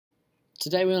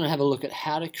Today we want to have a look at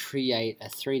how to create a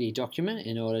 3D document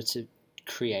in order to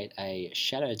create a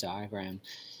shadow diagram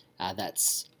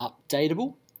that's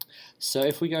updatable. So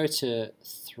if we go to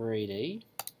 3D,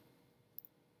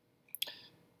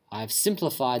 I've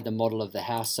simplified the model of the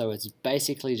house so it's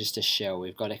basically just a shell.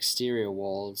 We've got exterior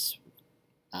walls,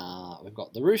 we've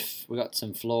got the roof, we've got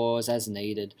some floors as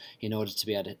needed in order to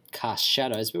be able to cast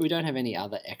shadows, but we don't have any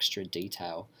other extra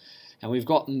detail. And we've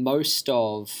got most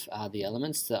of the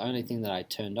elements. The only thing that I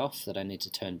turned off that I need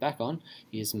to turn back on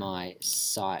is my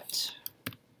site.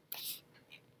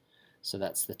 So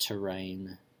that's the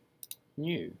terrain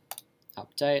new.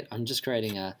 Update. I'm just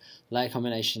creating a layer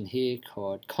combination here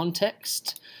called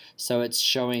context. So it's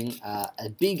showing a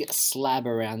big slab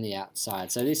around the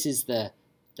outside. So this is the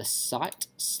site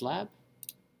slab.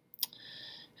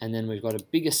 And then we've got a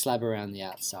bigger slab around the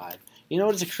outside. In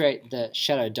order to create the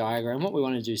shadow diagram, what we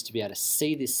want to do is to be able to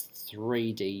see this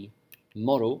 3D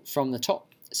model from the top.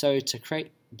 So to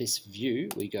create this view,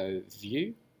 we go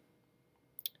View,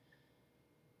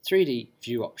 3D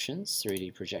View Options,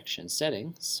 3D Projection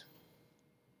Settings.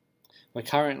 We're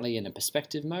currently in a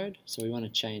perspective mode, so we want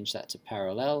to change that to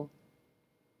parallel.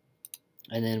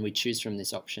 And then we choose from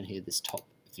this option here, this top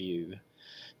view.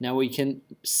 Now we can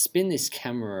spin this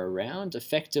camera around.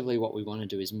 Effectively what we want to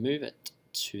do is move it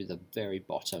to the very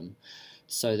bottom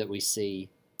so that we see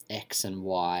X and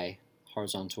Y,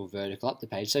 horizontal, vertical, up the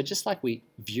page. So just like we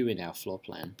view in our floor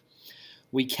plan.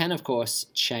 We can of course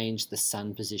change the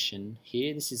sun position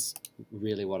here. This is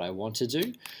really what I want to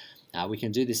do. We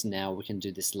can do this now, we can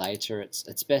do this later.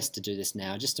 It's best to do this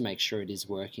now just to make sure it is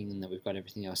working and that we've got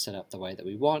everything else set up the way that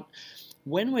we want.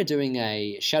 When we're doing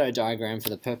a shadow diagram for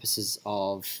the purposes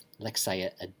of, let's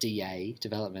say, a DA,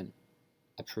 development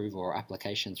approval or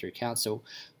application through council,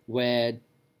 we're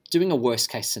doing a worst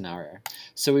case scenario.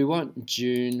 So we want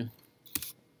June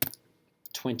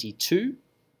 22,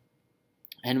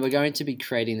 and we're going to be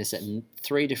creating this at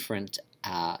 3 different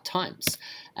times,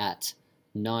 at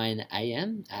 9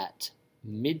 AM, at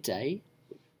midday,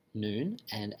 noon,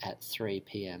 and at 3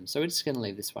 PM. So we're just going to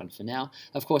leave this one for now.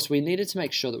 Of course, we needed to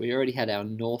make sure that we already had our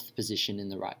north position in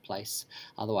the right place,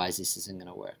 otherwise this isn't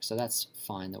going to work. So that's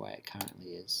fine the way it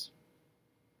currently is.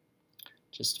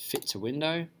 Just fit to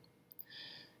window.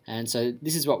 And so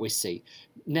this is what we see.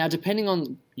 Now, depending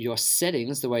on your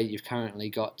settings, the way you've currently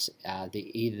got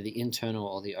either the internal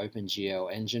or the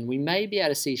OpenGL engine, we may be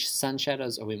able to see sun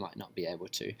shadows or we might not be able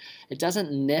to. It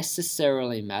doesn't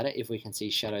necessarily matter if we can see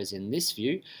shadows in this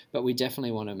view, but we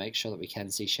definitely want to make sure that we can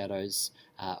see shadows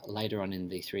later on in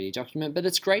the 3D document. But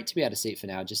it's great to be able to see it for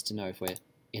now just to know if we're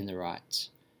on the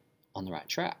right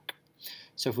track.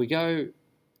 So if we go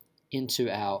into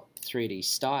our 3D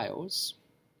styles,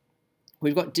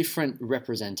 we've got different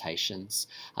representations.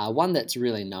 One that's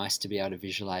really nice to be able to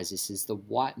visualize this is the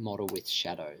white model with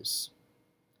shadows,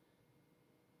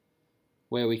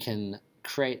 where we can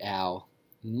create our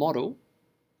model.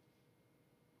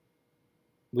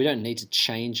 We don't need to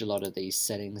change a lot of these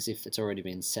settings if it's already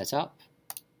been set up.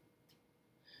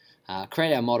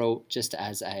 Create our model just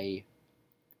as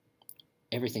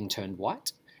everything turned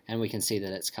white, and we can see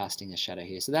that it's casting a shadow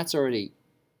here. So that's already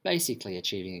basically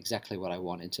achieving exactly what I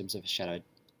want in terms of a shadow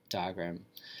diagram.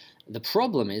 The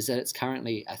problem is that it's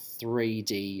currently a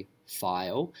 3D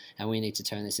file and we need to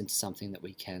turn this into something that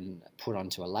we can put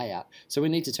onto a layout. So we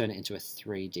need to turn it into a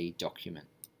 3D document.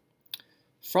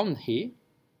 From here,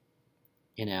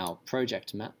 in our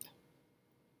project map,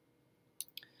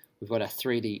 we've got a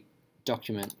 3D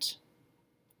document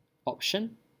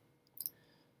option.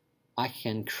 I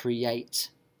can create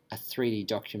a 3D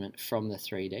document from the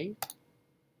 3D.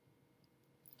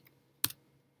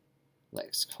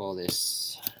 Let's call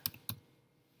this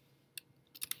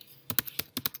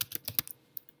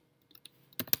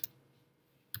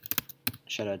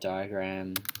shadow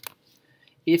diagram.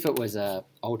 If it was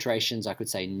alterations, I could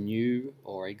say new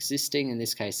or existing. In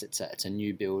this case, it's a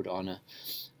new build on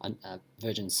a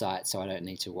virgin site, so I don't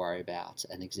need to worry about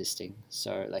an existing.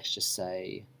 So let's just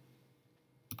say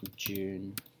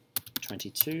June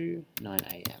 22, 9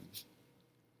 AM.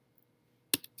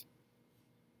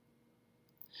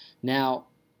 Now,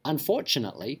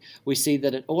 unfortunately, we see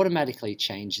that it automatically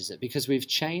changes it because we've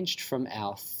changed from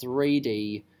our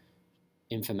 3D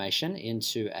information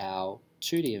into our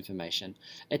 2D information.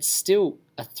 It's still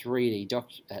a 3D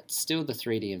it's still the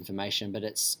 3D information, but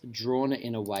it's drawn it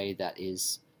in a way that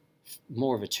is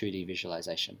more of a 2D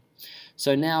visualization.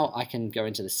 So now I can go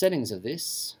into the settings of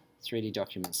this, 3D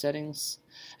document settings,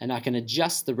 and I can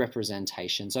adjust the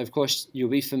representation. So of course you'll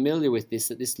be familiar with this,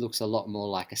 that this looks a lot more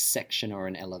like a section or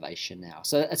an elevation now.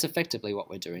 So that's effectively what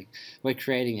we're doing. We're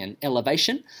creating an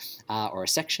elevation or a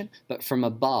section, but from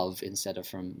above instead of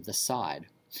from the side.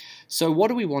 So what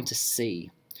do we want to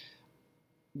see?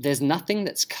 There's nothing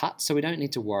that's cut, so we don't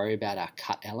need to worry about our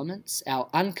cut elements. Our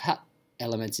uncut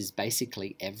elements is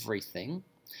basically everything.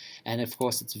 And of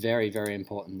course, it's very, very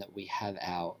important that we have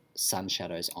our sun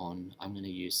shadows on. I'm going to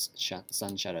use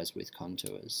sun shadows with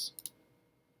contours.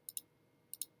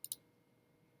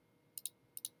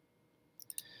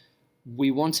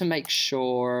 We want to make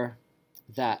sure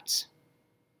that,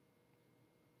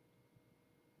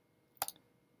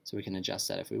 so we can adjust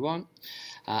that if we want,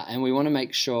 and we want to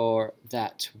make sure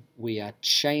that we are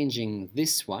changing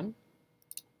this one.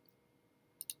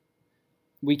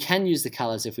 We can use the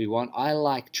colors if we want. I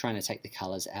like trying to take the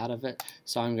colors out of it,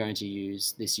 so I'm going to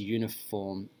use this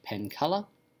uniform pen color.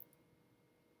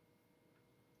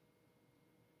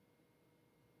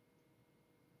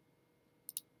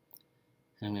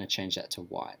 And I'm going to change that to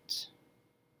white.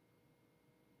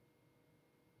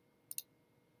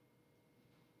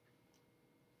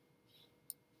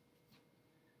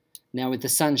 Now with the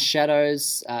sun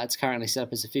shadows, it's currently set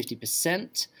up as a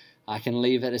 50%. I can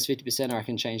leave it as 50% or I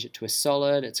can change it to a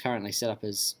solid. It's currently set up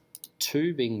as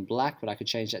 2 being black, but I could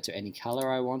change that to any color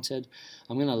I wanted.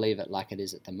 I'm going to leave it like it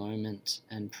is at the moment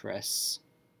and press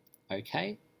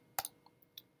OK.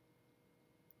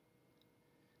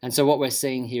 And so what we're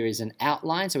seeing here is an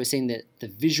outline. So we're seeing the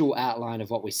visual outline of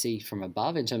what we see from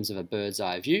above in terms of a bird's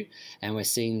eye view, and we're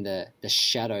seeing the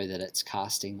shadow that it's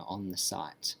casting on the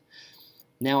site.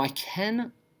 Now I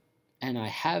can, and I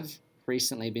have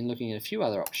recently been looking at a few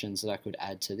other options that I could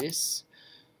add to this,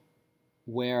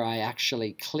 where I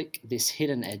actually click this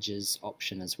hidden edges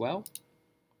option as well.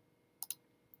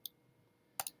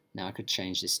 Now I could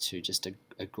change this to just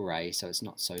a grey so it's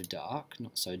not so dark,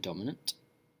 not so dominant,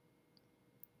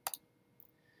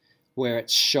 where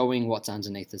it's showing what's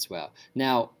underneath as well.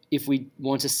 Now if we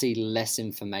want to see less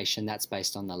information, that's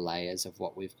based on the layers of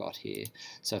what we've got here.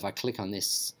 So if I click on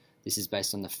this, this is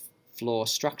based on the floor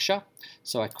structure,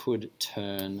 so I could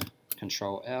turn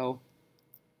Control L,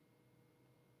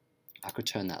 I could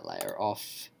turn that layer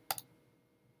off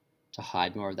to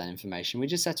hide more of that information. We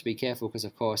just have to be careful because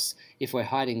of course if we're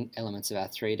hiding elements of our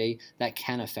 3D, that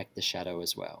can affect the shadow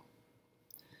as well.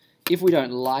 If we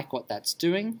don't like what that's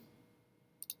doing,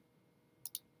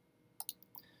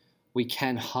 we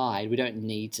can hide. We don't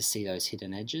need to see those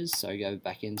hidden edges, so go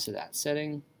back into that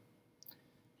setting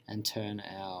and turn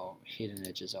our hidden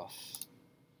edges off.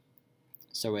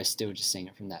 So we're still just seeing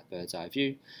it from that bird's eye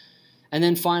view. And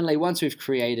then finally, once we've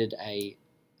created a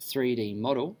 3D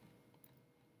model,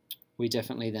 we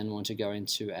definitely then want to go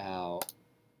into our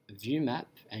view map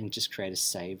and just create a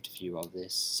saved view of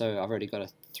this. So I've already got a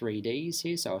 3Ds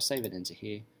here, so I'll save it into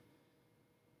here.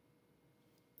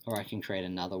 Or I can create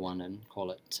another one and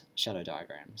call it shadow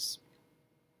diagrams.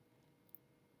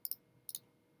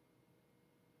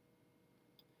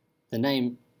 The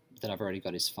name that I've already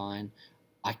got is fine.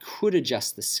 I could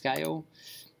adjust the scale.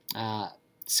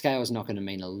 Scale is not going to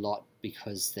mean a lot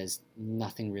because there's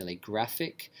nothing really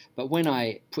graphic, but when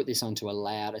I put this onto a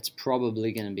layout, it's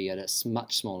probably going to be at a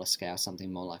much smaller scale,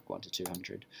 something more like 1 to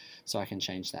 200. So I can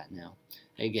change that now.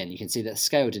 Again, you can see that the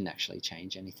scale didn't actually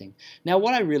change anything. Now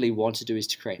what I really want to do is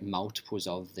to create multiples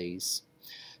of these.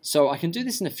 So I can do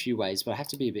this in a few ways, but I have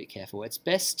to be a bit careful. It's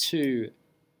best to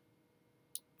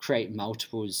create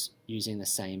multiples using the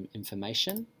same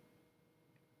information.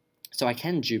 So I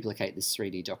can duplicate this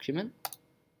 3D document.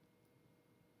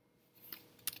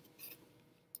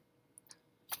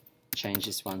 Change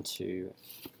this one to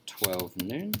 12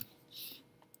 noon.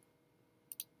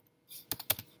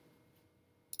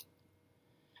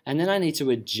 And then I need to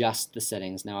adjust the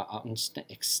settings. Now I'm just going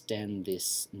to extend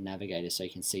this navigator so you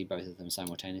can see both of them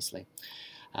simultaneously.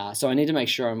 So I need to make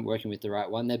sure I'm working with the right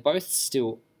one. They're both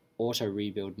still auto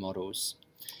rebuild models.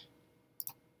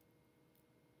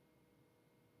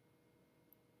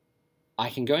 I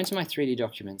can go into my 3D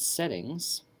document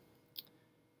settings.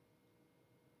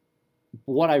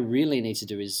 What I really need to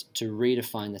do is to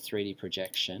redefine the 3D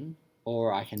projection,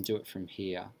 or I can do it from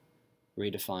here.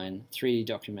 Redefine 3D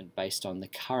document based on the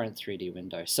current 3D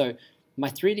window. So my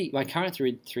current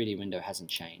 3D window hasn't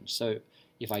changed. So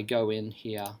if I go in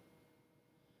here,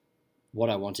 what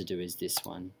I want to do is this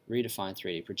one, redefine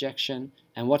 3D projection.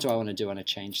 And what do I want to do? I want to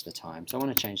change the time. So I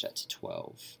want to change that to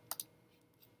 12.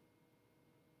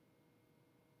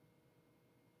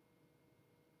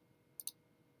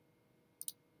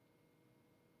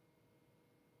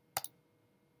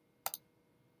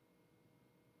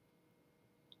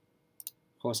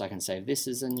 course, I can save this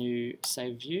as a new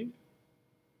save view.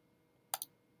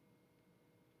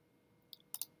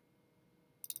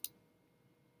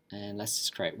 And let's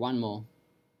just create one more.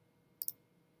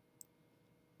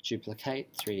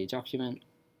 Duplicate 3D document.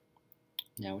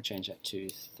 Now we'll change that to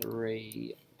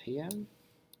 3 p.m.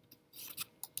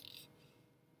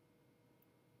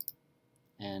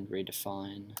 and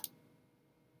redefine,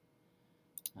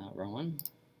 wrong one,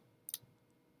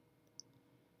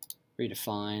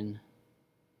 redefine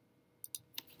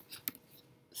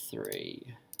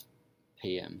 3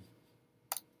 p.m.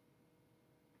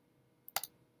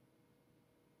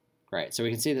 Great, so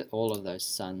we can see that all of those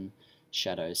sun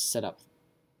shadows set up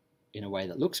in a way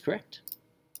that looks correct.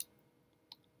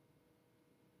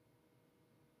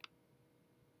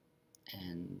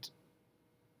 And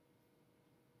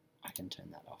I can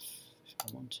turn that off if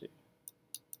I want to.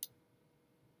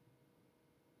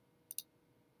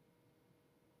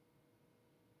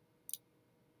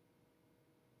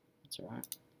 That's all right.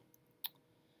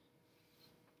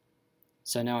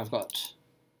 So now I've got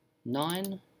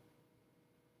 9,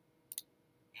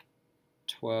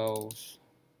 12,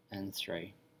 and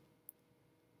 3.